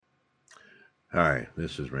Hi,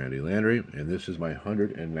 this is Randy Landry, and this is my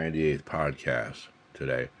 198th podcast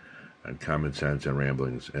today on Common Sense and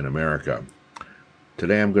Ramblings in America.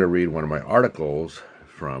 Today I'm going to read one of my articles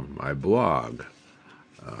from my blog,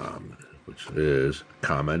 which is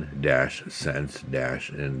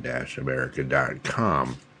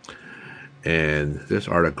common-sense-in-america.com. And this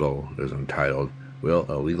article is entitled, Will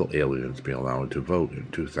Illegal Aliens Be Allowed to Vote in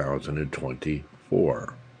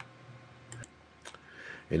 2024?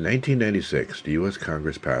 In 1996, the U.S.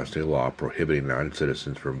 Congress passed a law prohibiting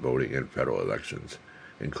non-citizens from voting in federal elections,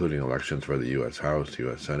 including elections for the U.S. House,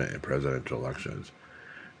 U.S. Senate, and presidential elections.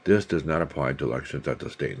 This does not apply to elections at the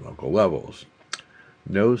state and local levels.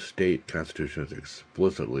 No state constitutions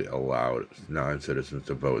explicitly allowed non-citizens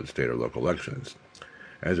to vote in state or local elections.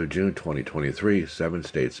 As of June 2023, 7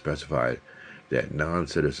 states specified that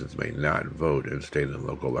non-citizens may not vote in state and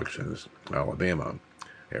local elections: Alabama,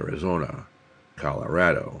 Arizona,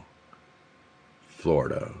 Colorado,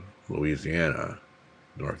 Florida, Louisiana,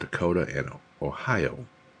 North Dakota, and Ohio.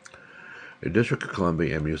 The District of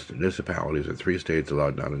Columbia and municipalities in 3 states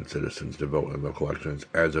allowed non-citizens to vote in local elections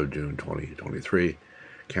as of June 2023: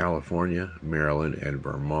 California, Maryland, and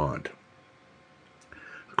Vermont.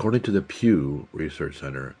 According to the Pew Research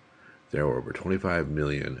Center, there were over 25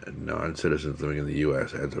 million non-citizens living in the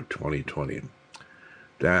U.S. as of 2020.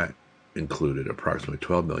 That included approximately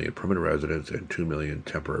 12 million permanent residents and 2 million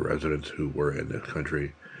temporary residents who were in the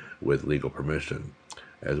country with legal permission,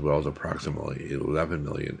 as well as approximately 11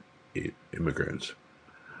 million immigrants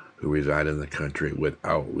who reside in the country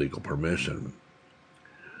without legal permission.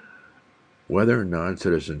 Whether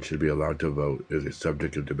non-citizens should be allowed to vote is a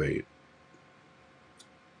subject of debate.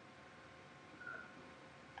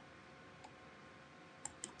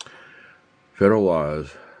 Federal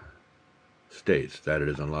laws states that it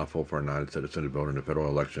is unlawful for a non-citizen to vote in the federal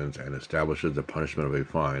elections and establishes the punishment of a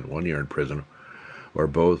fine, 1 year in prison, or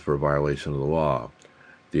both for violation of the law.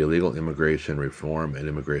 The Illegal Immigration Reform and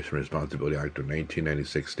Immigration Responsibility Act of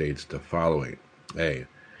 1996 states the following: A.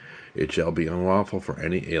 It shall be unlawful for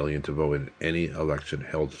any alien to vote in any election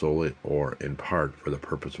held solely or in part for the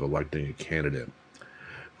purpose of electing a candidate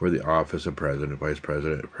for the office of President, Vice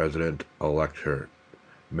President, President-elect,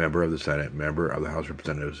 member of the Senate, member of the House of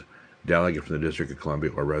Representatives, delegate from the District of Columbia,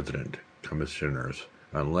 or resident commissioners,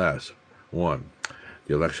 unless 1.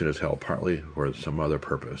 The election is held partly for some other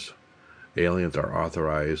purpose. Aliens are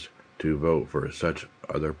authorized to vote for such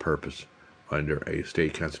other purpose under a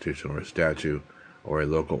state constitution or a statute or a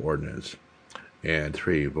local ordinance. And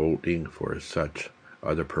 3. Voting for such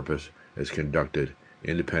other purpose is conducted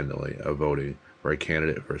independently of voting for a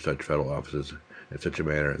candidate for such federal offices in such a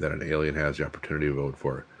manner that an alien has the opportunity to vote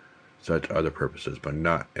for such other purposes, but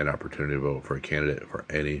not an opportunity to vote for a candidate for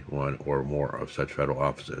any one or more of such federal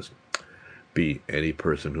offices. B. Any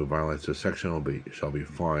person who violates this section shall be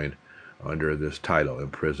fined under this title,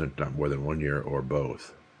 imprisoned not more than 1 year, or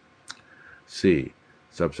both. C.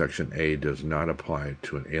 Subsection A does not apply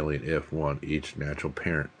to an alien if 1. Each natural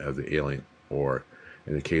parent of the alien, or,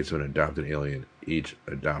 in the case of an adopted alien, each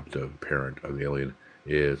adoptive parent of the alien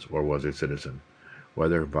is or was a citizen.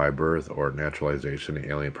 Whether by birth or naturalization, the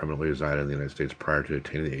alien permanently resided in the United States prior to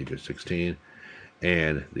attaining the age of 16,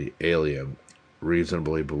 and the alien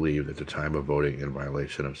reasonably believed at the time of voting in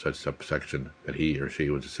violation of such subsection that he or she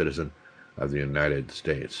was a citizen of the United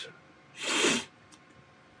States.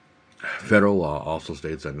 Federal law also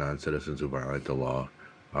states that non-citizens who violate the law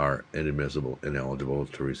are inadmissible, ineligible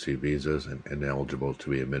to receive visas, and ineligible to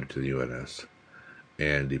be admitted to the U.S.,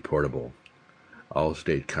 and deportable. All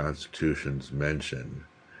state constitutions mention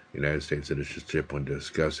United States citizenship when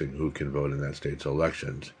discussing who can vote in that state's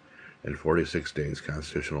elections, and 46 states'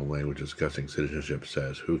 constitutional language discussing citizenship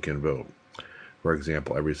says who can vote. For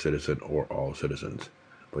example, every citizen or all citizens,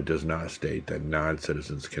 but does not state that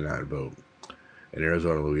non-citizens cannot vote. In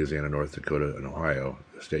Arizona, Louisiana, North Dakota, and Ohio,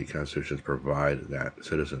 the state constitutions provide that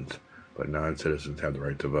citizens, but non-citizens have the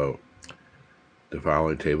right to vote. The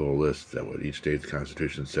following table lists what each state's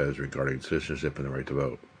constitution says regarding citizenship and the right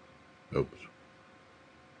to vote.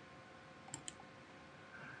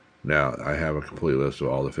 Now, I have a complete list of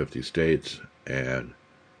all the 50 states, and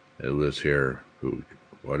it lists here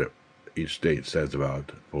what each state says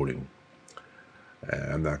about voting.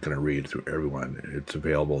 And I'm not going to read through everyone. It's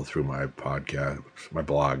available through my blog.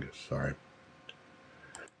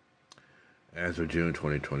 As of June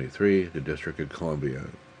 2023, the District of Columbia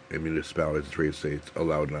and municipalities in 3 states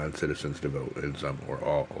allowed non-citizens to vote in some or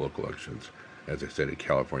all local elections. As I stated,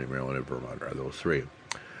 California, Maryland, and Vermont are those 3.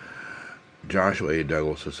 Joshua A.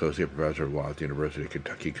 Douglas, Associate Professor of Law at the University of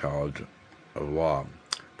Kentucky College of Law,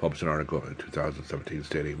 published an article in 2017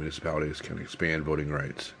 stating municipalities can expand voting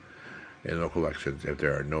rights in local elections if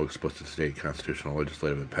there are no explicit state constitutional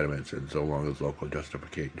legislative impediments and so long as local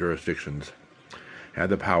jurisdictions have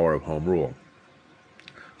the power of home rule.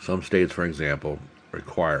 Some states, for example,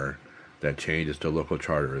 require that changes to local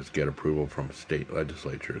charters get approval from state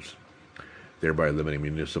legislatures, thereby limiting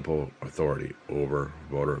municipal authority over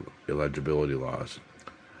voter eligibility laws,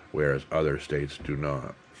 whereas other states do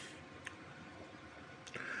not.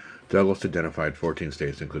 Douglas identified 14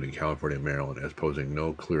 states, including California and Maryland, as posing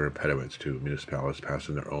no clear impediments to municipalities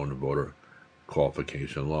passing their own voter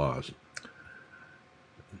qualification laws.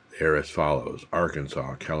 They are as follows: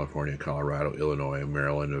 Arkansas, California, Colorado, Illinois,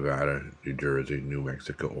 Maryland, Nevada, New Jersey, New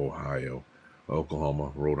Mexico, Ohio,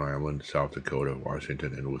 Oklahoma, Rhode Island, South Dakota,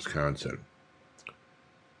 Washington, and Wisconsin.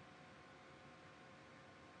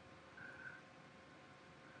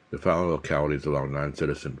 The following localities allow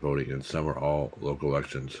non-citizen voting in some or all local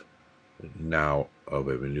elections now of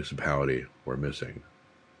a municipality were missing.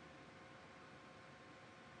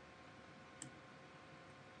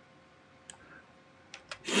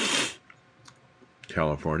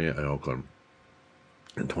 California and Oakland.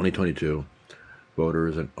 In 2022,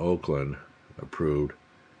 voters in Oakland approved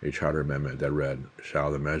a charter amendment that read,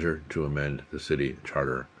 "Shall the measure to amend the city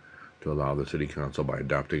charter to allow the city council by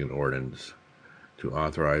adopting an ordinance to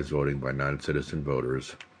authorize voting by non-citizen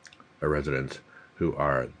voters or residents who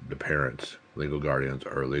are the parents, legal guardians,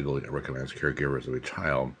 or legally recognized caregivers of a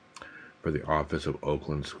child for the office of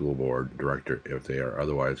Oakland School Board Director if they are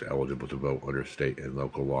otherwise eligible to vote under state and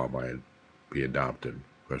local law by be adopted?"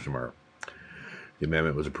 The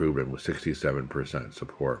amendment was approved and with 67%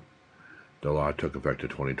 support. The law took effect in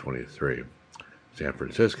 2023. San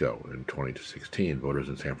Francisco. In 2016, voters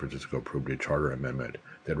in San Francisco approved a charter amendment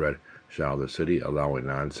that read, "Shall the city allow a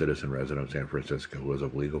non-citizen resident of San Francisco who is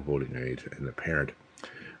of legal voting age and the parent,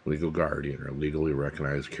 legal guardian, or legally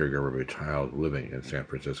recognized caregiver of a child living in San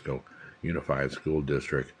Francisco Unified School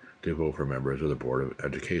District to vote for members of the Board of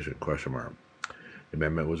Education?" The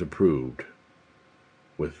amendment was approved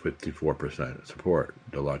with 54% support.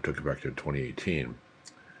 The law took effect in 2018.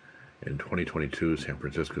 In 2022, San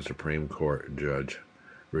Francisco Supreme Court Judge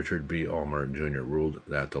Richard B. Ulmer Jr. ruled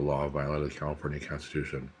that the law violated the California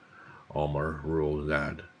Constitution. Ulmer ruled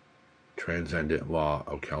that transcendent law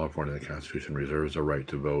of California, the Constitution reserves the right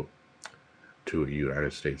to vote to a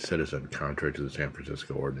United States citizen, contrary to the San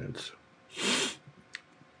Francisco ordinance.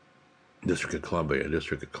 District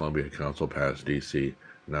of Columbia Council passed D.C.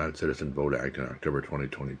 Non-Citizen Vote Act in October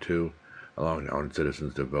 2022, allowing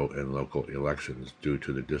non-citizens to vote in local elections due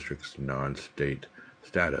to the district's non-state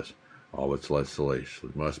status. All its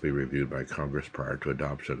legislation must be reviewed by Congress prior to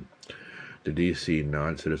adoption. The D.C.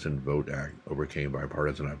 Non-Citizen Vote Act overcame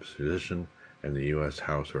bipartisan opposition in the U.S.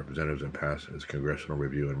 House of Representatives and passed its congressional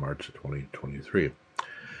review in March 2023.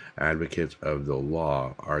 Advocates of the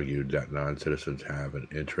law argued that non-citizens have an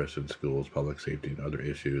interest in schools, public safety, and other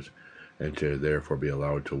issues, and to therefore be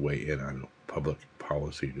allowed to weigh in on public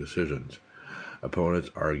policy decisions. Opponents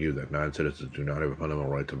argue that non-citizens do not have a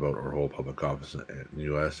fundamental right to vote or hold public office in the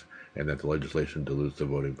U.S., and that the legislation dilutes the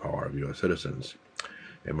voting power of U.S. citizens.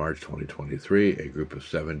 In March 2023, a group of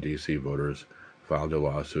 7 D.C. voters filed a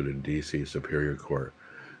lawsuit in D.C. Superior Court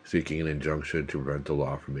seeking an injunction to prevent the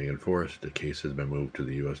law from being enforced. The case has been moved to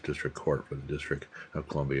the U.S. District Court for the District of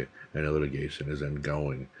Columbia, and the litigation is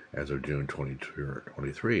ongoing as of June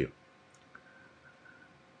 2023.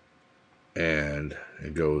 And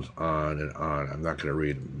it goes on and on. I'm not going to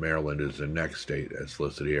read. Maryland is the next state that's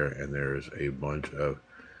listed here, and there's a bunch of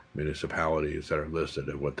municipalities that are listed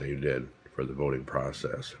of what they did for the voting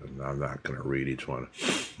process. And I'm not going to read each one.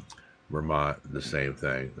 Vermont, the same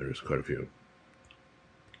thing. There's quite a few.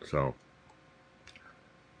 So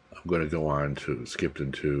I'm going to go on to skip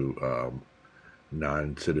into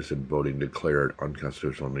non-citizen voting declared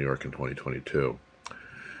unconstitutional in New York in 2022.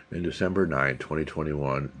 In December 9,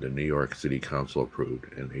 2021, the New York City Council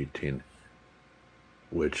approved an 18,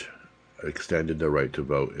 which extended the right to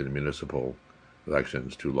vote in municipal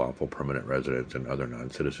elections to lawful permanent residents and other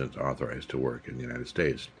non-citizens authorized to work in the United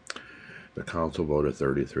States. The council voted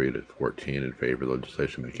 33 to 14 in favor of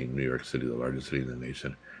legislation making New York City the largest city in the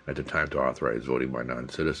nation at the time to authorize voting by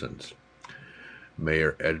non-citizens.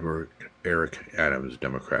 Mayor Eric Adams,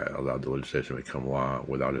 Democrat, allowed the legislation to become law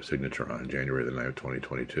without a signature on January 9,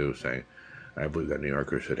 2022, saying, "I believe that New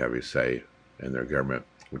Yorkers should have a say in their government,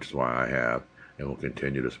 which is why I have and will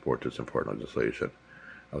continue to support this important legislation.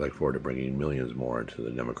 I look forward to bringing millions more into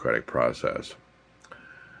the democratic process."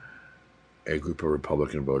 A group of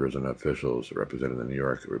Republican voters and officials representing the New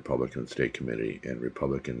York Republican State Committee and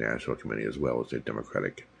Republican National Committee, as well as a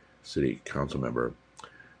Democratic City Council member,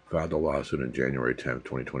 filed a lawsuit on January 10,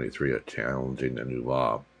 2023, challenging the new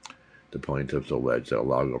law. The plaintiffs allege that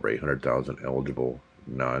allowing over 800,000 eligible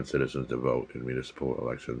non-citizens to vote in municipal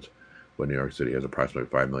elections when New York City has approximately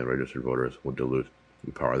 5 million registered voters will dilute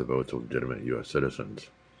the power of the votes of legitimate U.S. citizens.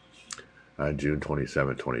 On June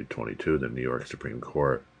 27, 2022, the New York Supreme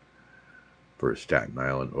Court for Staten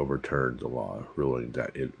Island overturned the law, ruling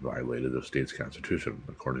that it violated the state's constitution,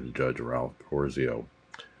 according to Judge Ralph Porzio,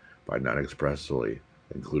 by not expressly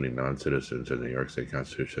including non-citizens in the New York State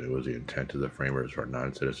Constitution. It was the intent of the framers for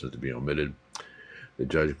non-citizens to be omitted. The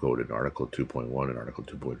judge quoted Article 2.1 and Article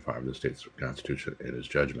 2.5 of the state's Constitution in his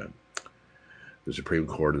judgment. The Supreme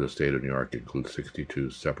Court of the state of New York includes 62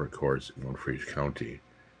 separate courts, one for each county.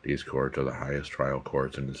 These courts are the highest trial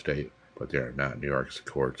courts in the state, but they are not New York's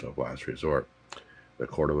courts of last resort. The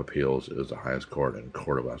Court of Appeals is the highest court and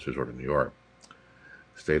court of last resort in New York.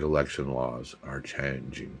 State election laws are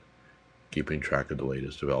changing. Keeping track of the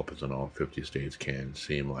latest developments in all 50 states can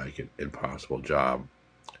seem like an impossible job.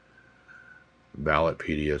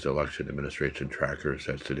 Ballotpedia's election administration tracker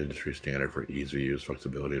sets an industry standard for ease of use,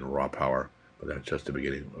 flexibility, and raw power, but that's just the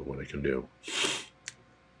beginning of what it can do.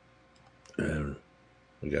 And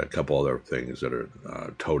we got a couple other things that are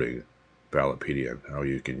toting Ballotpedia and how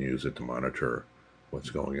you can use it to monitor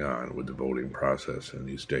what's going on with the voting process in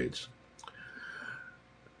these states.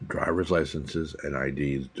 Driver's licenses and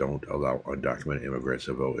IDs don't allow undocumented immigrants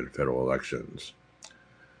to vote in federal elections.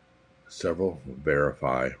 Several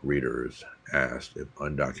Verify readers asked if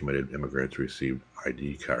undocumented immigrants received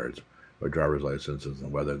ID cards or driver's licenses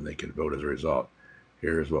and whether they can vote as a result.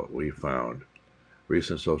 Here's what we found.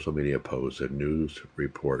 Recent social media posts and news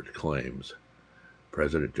report claims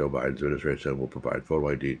President Joe Biden's administration will provide photo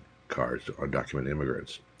ID cards to undocumented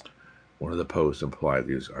immigrants. One of the posts implied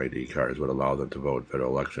these ID cards would allow them to vote in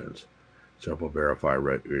federal elections. Several Verify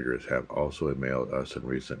readers have also emailed us in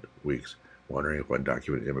recent weeks wondering if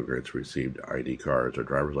undocumented immigrants received ID cards or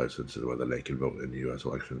driver's licenses, whether they can vote in the U.S.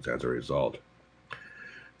 elections as a result.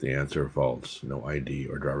 The answer is false. No ID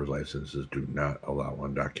or driver's licenses do not allow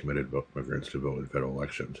undocumented immigrants to vote in federal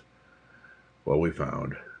elections. Well, we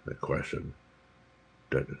found the question.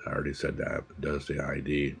 I already said that. Does the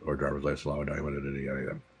ID or driver's license allow undocumented any of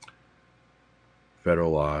them?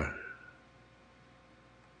 Federal law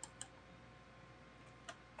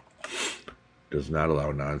does not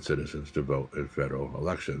allow non-citizens to vote in federal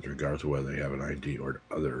elections, regardless of whether they have an ID or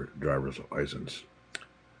other driver's license.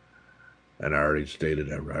 And I already stated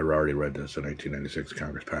that I already read this in 1996.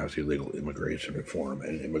 Congress passed the Illegal Immigration Reform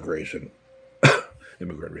and Immigrant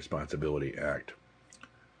Responsibility Act.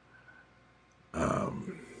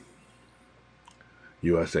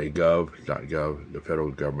 USA.gov, the federal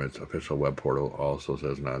government's official web portal, also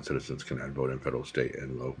says non-citizens cannot vote in federal, state,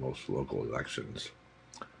 and most local elections.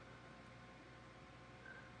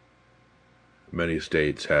 Many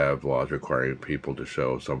states have laws requiring people to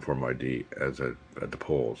show some form of ID at the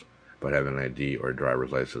polls, but having an ID or a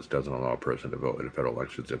driver's license doesn't allow a person to vote in federal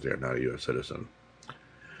elections if they are not a U.S. citizen.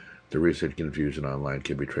 The recent confusion online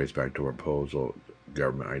can be traced back to a proposal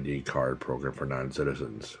government ID card program for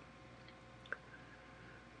non-citizens.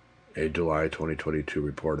 A July 2022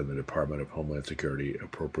 report in the Department of Homeland Security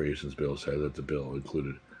Appropriations Bill said that the bill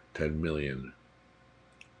included $10 million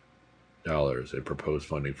in proposed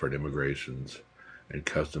funding for an Immigrations and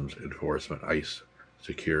Customs Enforcement ICE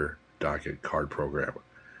Secure Docket Card Program.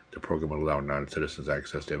 The program will allow non-citizens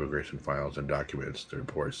access to immigration files and documents, the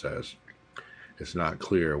report says. It's not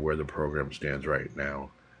clear where the program stands right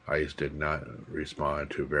now. ICE did not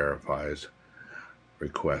respond to Verify's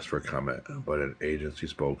request for comment, but an agency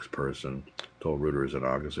spokesperson told Reuters in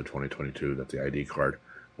August of 2022 that the ID card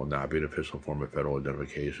will not be an official form of federal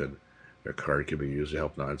identification. The card can be used to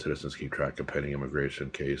help non-citizens keep track of pending immigration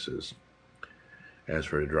cases. As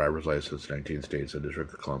for the driver's license, 19 states and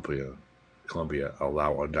District of Columbia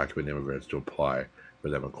allow undocumented immigrants to apply for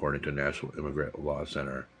them according to National Immigrant Law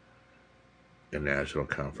Center and National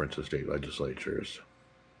Conference of State Legislatures.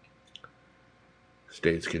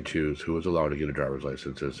 States can choose who is allowed to get a driver's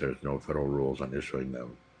license, as there's no federal rules on issuing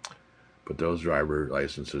them. But those driver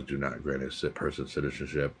licenses do not grant a person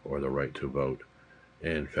citizenship or the right to vote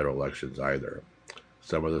in federal elections either.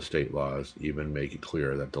 Some of the state laws even make it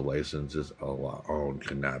clear that the licenses alone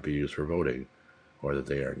cannot be used for voting, or that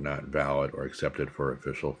they are not valid or accepted for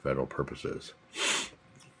official federal purposes.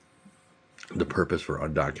 The purpose for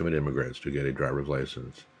undocumented immigrants to get a driver's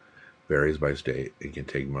license varies by state and can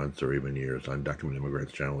take months or even years. Undocumented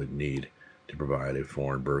immigrants generally need to provide a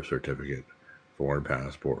foreign birth certificate, foreign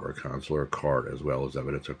passport, or consular card, as well as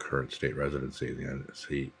evidence of current state residency, the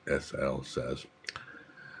NCSL says.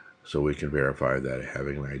 So we can verify that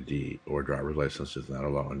having an ID or driver's license does not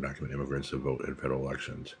allow undocumented immigrants to vote in federal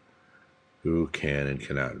elections. Who can and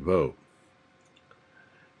cannot vote?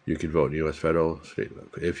 You can vote in U.S. federal, state,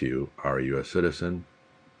 if you are a U.S. citizen,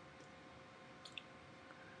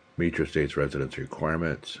 meet your state's residence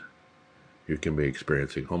requirements. You can be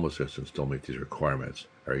experiencing homelessness and still meet these requirements.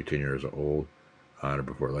 Are 18 years old on or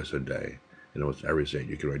before election day? In almost every state,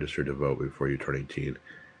 you can register to vote before you turn 18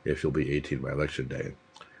 if you'll be 18 by election day.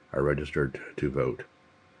 Are registered to vote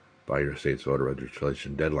by your state's voter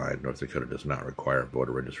registration deadline. North Dakota does not require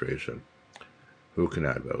voter registration. Who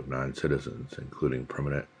cannot vote? Non-citizens, including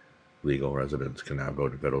permanent legal residents, cannot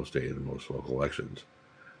vote in federal, state, and most local elections.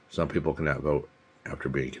 Some people cannot vote after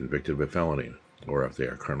being convicted of a felony or if they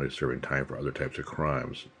are currently serving time for other types of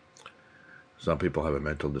crimes. Some people have a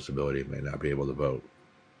mental disability and may not be able to vote.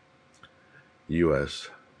 U.S.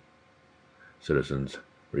 citizens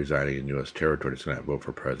residing in U.S. territories cannot vote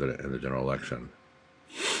for president in the general election.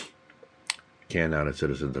 Can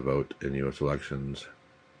non-citizens vote in U.S. elections?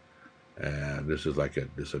 And this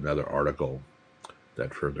is another article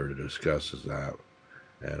that further discusses that,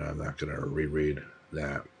 and I'm not going to reread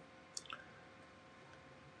that.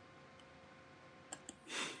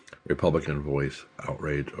 Republican voice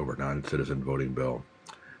outrage over non-citizen voting bill.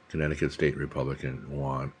 Connecticut State Republican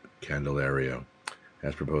Juan Candelario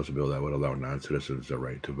has proposed a bill that would allow non-citizens the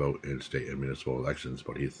right to vote in state and municipal elections,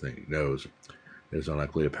 but he knows it is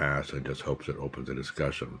unlikely to pass and just hopes it opens a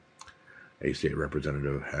discussion. A state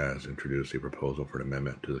representative has introduced a proposal for an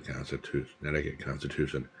amendment to the Connecticut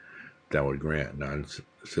Constitution that would grant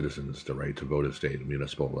non-citizens the right to vote in state and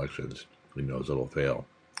municipal elections. He knows it will fail.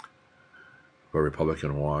 For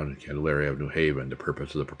Republican Juan Candelario of New Haven, the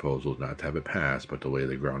purpose of the proposal is not to have it pass, but to lay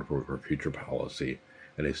the groundwork for future policy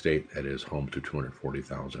in a state that is home to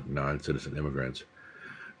 240,000 non-citizen immigrants,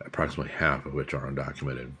 approximately half of which are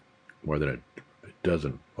undocumented. More than a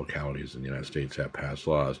dozen localities in the United States have passed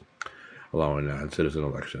laws allowing non-citizen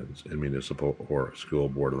elections in municipal or school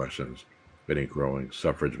board elections, in a growing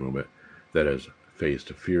suffrage movement that has faced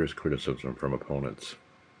fierce criticism from opponents.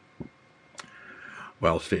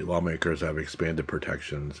 While state lawmakers have expanded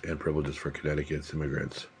protections and privileges for Connecticut's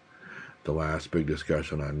immigrants, the last big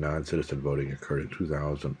discussion on non-citizen voting occurred in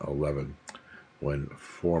 2011 when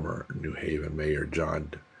former New Haven Mayor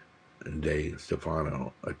John De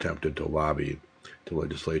Stefano attempted to lobby the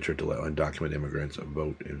legislature to let undocumented immigrants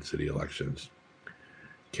vote in city elections.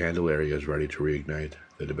 Candelario is ready to reignite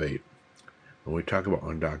the debate. When we talk about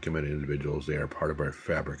undocumented individuals, they are part of our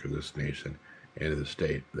fabric of this nation and of the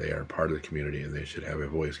state. They are part of the community and they should have a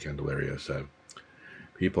voice, Candelario said.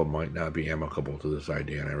 People might not be amicable to this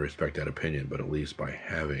idea, and I respect that opinion, but at least by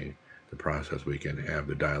having the process, we can have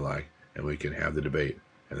the dialogue and we can have the debate,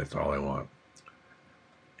 and that's all I want.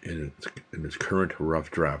 In its current rough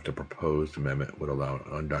draft, a proposed amendment would allow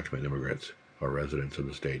undocumented immigrants or residents of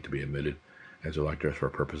the state to be admitted as electors for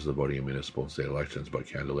purposes of voting in municipal and state elections, but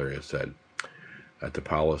Candelario said that the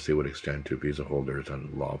policy would extend to visa holders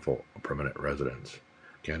and lawful permanent residents.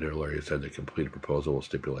 Candelario said the completed proposal will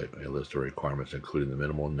stipulate a list of requirements, including the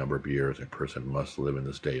minimum number of years a person must live in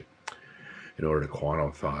the state in order to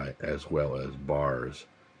qualify, as well as bars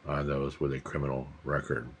on those with a criminal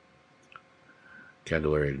record.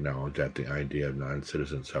 Candelario acknowledged that the idea of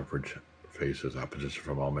non-citizen suffrage faces opposition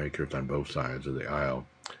from lawmakers on both sides of the aisle,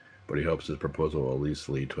 but he hopes this proposal will at least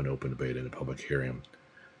lead to an open debate and a public hearing.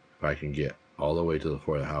 If I can get all the way to the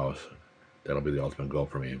floor of the House, that'll be the ultimate goal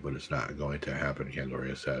for me, but it's not going to happen,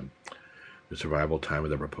 Candelario said. The survival time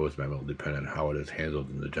of the proposed amendment will depend on how it is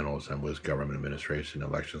handled in the General Assembly's Government Administration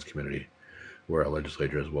and Elections Committee, where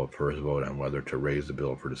legislators will first vote on whether to raise the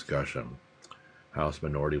bill for discussion. House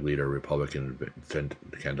Minority Leader Republican Vincent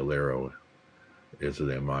Candelario is of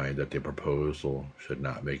the mind that the proposal should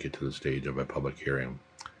not make it to the stage of a public hearing.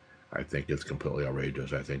 I think it's completely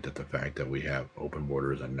outrageous. I think that the fact that we have open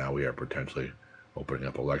borders and now we are potentially opening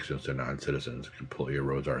up elections to non-citizens completely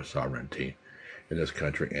erodes our sovereignty in this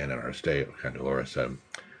country and in our state, Candelario said.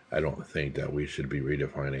 I don't think that we should be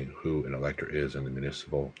redefining who an elector is in the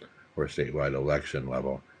municipal or statewide election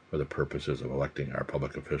level for the purposes of electing our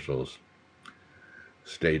public officials.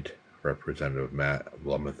 State Representative Matt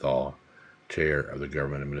Blumenthal, chair of the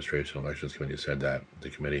Government Administration and Elections Committee, said that the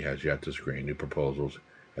committee has yet to screen new proposals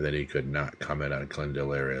and that he could not comment on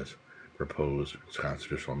Candelario's proposed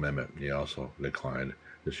constitutional amendment. He also declined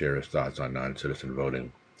to share his thoughts on non-citizen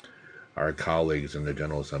voting. Our colleagues in the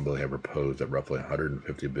General Assembly have proposed that roughly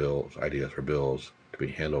 150 ideas for bills to be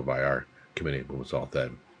handled by our committee, Blumenthal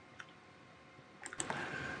said.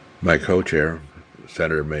 My co-chair,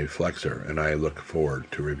 Senator May Flexer, and I look forward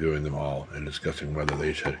to reviewing them all and discussing whether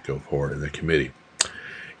they should go forward in the committee.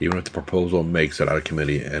 Even if the proposal makes it out of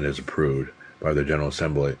committee and is approved by the General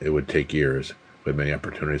Assembly, it would take years. with many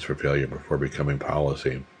opportunities for failure before becoming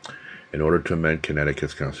policy. In order to amend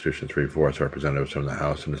Connecticut's Constitution 3/4, representatives from the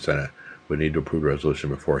House and the Senate would need to approve a resolution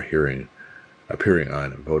before appearing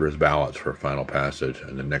on voters' ballots for final passage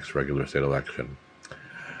in the next regular state election.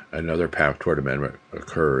 Another path toward amendment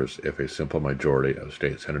occurs if a simple majority of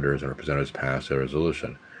state senators and representatives pass a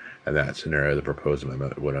resolution. In that scenario, the proposed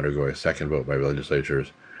amendment would undergo a second vote by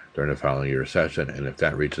legislatures during the following year's session, and if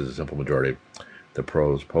that reaches a simple majority, the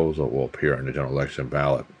proposal will appear on the general election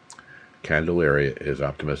ballot. Candelaria is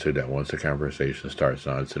optimistic that once the conversation starts,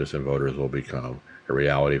 non-citizen voters will become a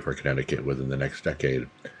reality for Connecticut within the next decade.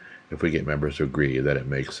 If we get members to agree that it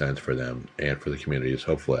makes sense for them and for the communities,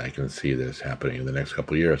 hopefully I can see this happening in the next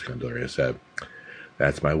couple of years, Candelaria said.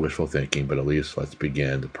 That's my wishful thinking, but at least let's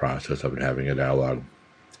begin the process of having a dialogue.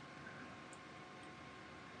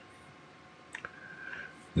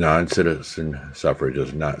 Non-citizen suffrage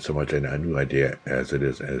is not so much a new idea as it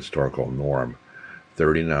is a historical norm.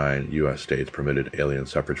 39 U.S. states permitted alien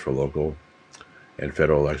suffrage for local and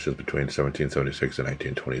federal elections between 1776 and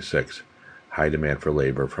 1926. High demand for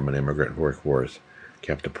labor from an immigrant workforce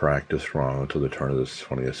kept the practice strong until the turn of the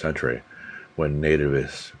 20th century, when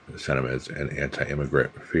nativist sentiments and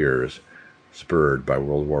anti-immigrant fears, spurred by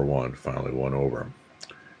World War I, finally won over.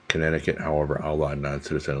 Connecticut, however, outlawed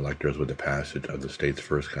non-citizen electors with the passage of the state's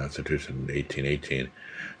first constitution in 1818,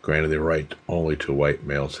 granting the right only to white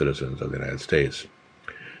male citizens of the United States.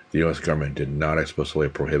 The U.S. government did not explicitly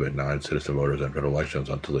prohibit non-citizen voters in federal elections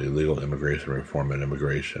until the Illegal Immigration Reform and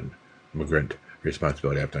Immigrant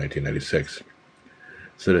Responsibility Act of 1996.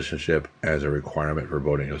 Citizenship as a requirement for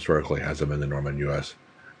voting historically hasn't been the norm in U.S.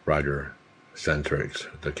 Roger Centrix,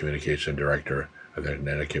 the communication director of the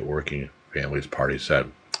Connecticut Working Families Party,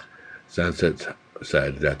 said. Centrix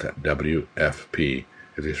said that the WFP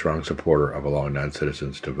is a strong supporter of allowing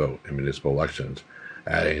non-citizens to vote in municipal elections,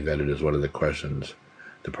 adding that it is one of the questions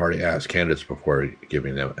the party asked candidates before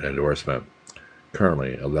giving them an endorsement.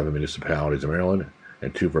 Currently, 11 municipalities in Maryland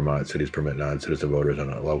and 2 Vermont cities permit non-citizen voters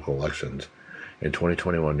in local elections. In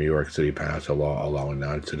 2021, New York City passed a law allowing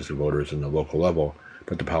non-citizen voters in the local level,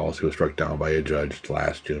 but the policy was struck down by a judge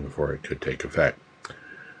last June before it could take effect.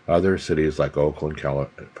 Other cities like Oakland,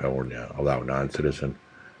 California, allow non-citizen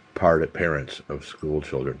parents of school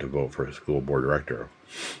children to vote for a school board director.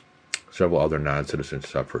 Several other non-citizen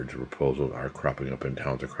suffrage proposals are cropping up in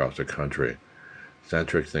towns across the country.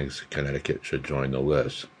 Centric thinks Connecticut should join the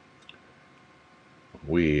list.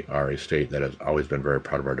 We are a state that has always been very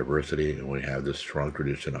proud of our diversity, and we have this strong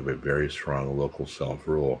tradition of a very strong local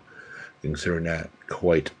self-rule. Considering that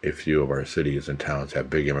quite a few of our cities and towns have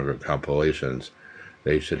big immigrant populations,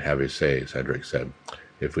 they should have a say, Cedric said.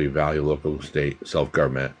 If we value local state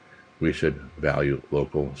self-government, we should value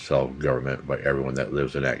local self-government by everyone that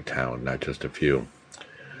lives in that town, not just a few.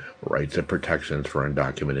 Rights and protections for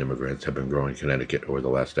undocumented immigrants have been growing in Connecticut over the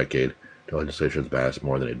last decade. The legislature has passed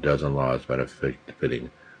more than a dozen laws benefiting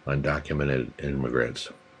undocumented immigrants.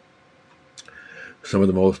 Some of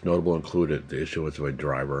the most notable included the issuance of a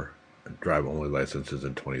drive-only licenses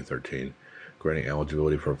in 2013, granting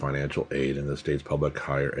eligibility for financial aid in the state's public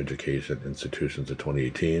higher education institutions in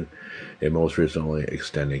 2018, and most recently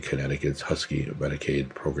extending Connecticut's Husky Medicaid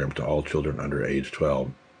program to all children under age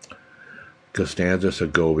 12. Costanza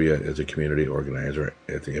Segovia is a community organizer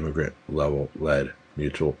at the immigrant level-led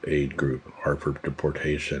mutual aid group Hartford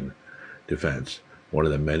Deportation Defense, one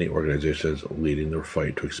of the many organizations leading the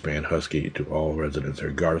fight to expand Husky to all residents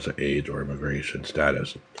regardless of age or immigration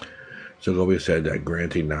status. Segovia said that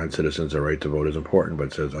granting non-citizens the right to vote is important,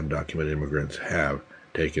 but says undocumented immigrants have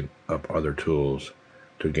taken up other tools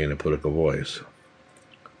to gain a political voice.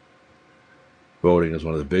 Voting is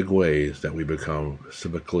one of the big ways that we become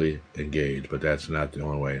civically engaged, but that's not the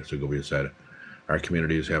only way, Segovia said. Our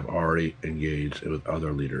communities have already engaged with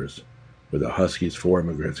other leaders. With the Huskies for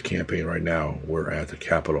Immigrants campaign right now, we're at the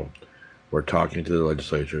Capitol. We're talking to the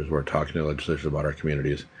legislatures. We're talking to the legislatures about our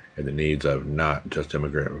communities and the needs of not just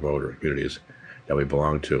immigrant voter communities that we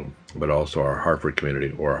belong to, but also our Hartford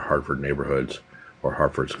community or our Hartford neighborhoods or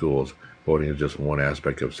Hartford schools. Voting is just one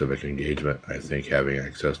aspect of civic engagement. I think having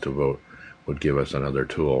access to vote would give us another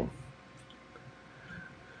tool.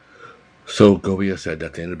 So Govia said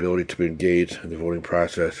that the inability to be engaged in the voting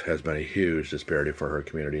process has been a huge disparity for her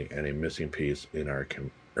community and a missing piece in our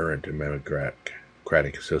current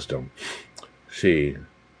democratic system.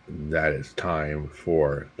 That it's time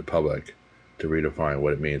for the public to redefine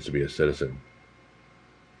what it means to be a citizen.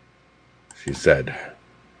 She said,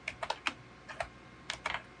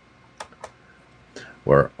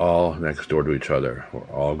 we're all next door to each other. We're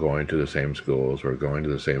all going to the same schools. We're going to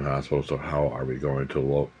the same hospitals. So how are we going to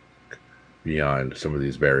look beyond some of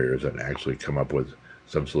these barriers and actually come up with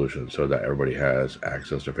some solutions so that everybody has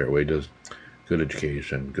access to fair wages, good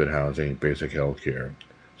education, good housing, basic health care,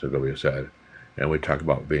 so Govia said. And we talk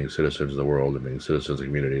about being citizens of the world and being citizens of the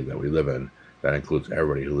community that we live in. That includes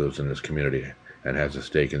everybody who lives in this community and has a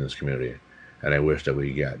stake in this community. And I wish that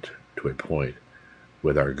we get to a point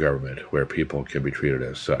with our government where people can be treated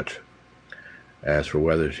as such. As for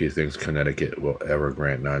whether she thinks Connecticut will ever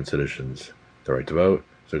grant non-citizens the right to vote,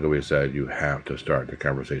 Segovia said you have to start the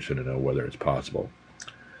conversation to know whether it's possible.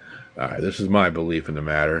 This is my belief in the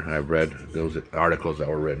matter. I've read those articles that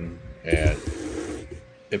were written, and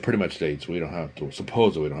it pretty much states we don't have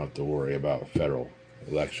to worry about federal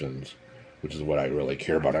elections, which is what I really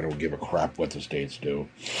care about. I don't give a crap what the states do,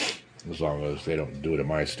 as long as they don't do it in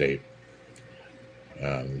my state.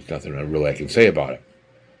 There's nothing really I can say about it.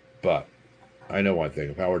 But I know one thing.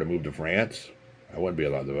 If I were to move to France, I wouldn't be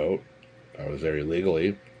allowed to vote. If I was there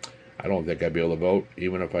illegally, I don't think I'd be able to vote,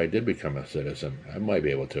 even if I did become a citizen. I might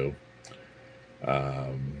be able to.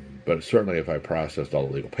 But certainly if I processed all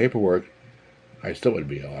the legal paperwork, I still wouldn't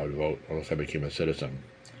be allowed to vote unless I became a citizen.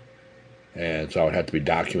 And so I would have to be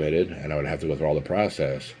documented, and I would have to go through all the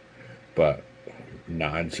process. But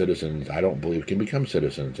non-citizens, I don't believe, can become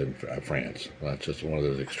citizens in France. That's just one of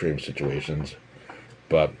those extreme situations.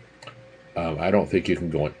 But I don't think you can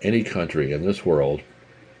go in any country in this world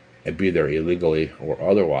and be there illegally or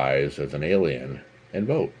otherwise as an alien and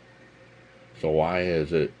vote. So why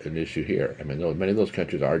is it an issue here? I mean, many of those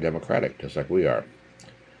countries are democratic, just like we are.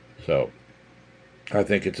 So I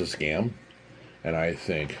think it's a scam, and I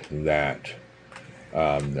think that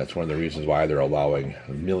that's one of the reasons why they're allowing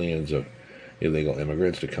millions of illegal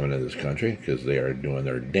immigrants to come into this country, because they are doing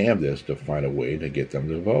their damnedest to find a way to get them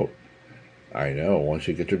to vote. I know, once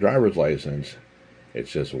you get your driver's license,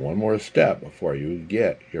 it's just one more step before you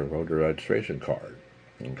get your voter registration card.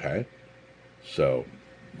 Okay? So,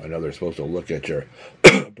 I know they're supposed to look at your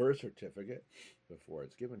birth certificate before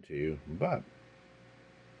it's given to you, but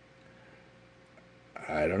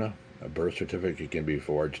I don't know. A birth certificate can be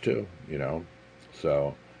forged too, you know?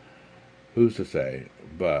 So, who's to say?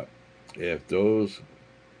 But if those,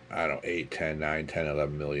 8, 10, 9, 10,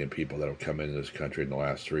 11 million people that have come into this country in the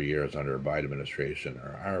last 3 years under a Biden administration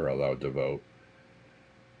are allowed to vote,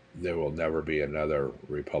 there will never be another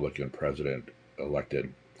Republican president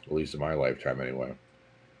elected, at least in my lifetime anyway.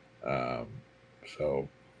 So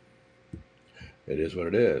it is what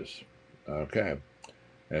it is. Okay.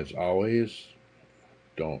 As always,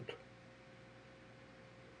 don't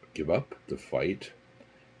give up the fight,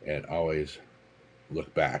 and always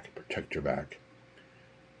look back, protect your back,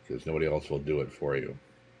 because nobody else will do it for you.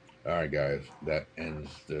 All right, guys, that ends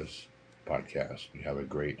this podcast. You have a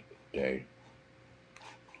great day.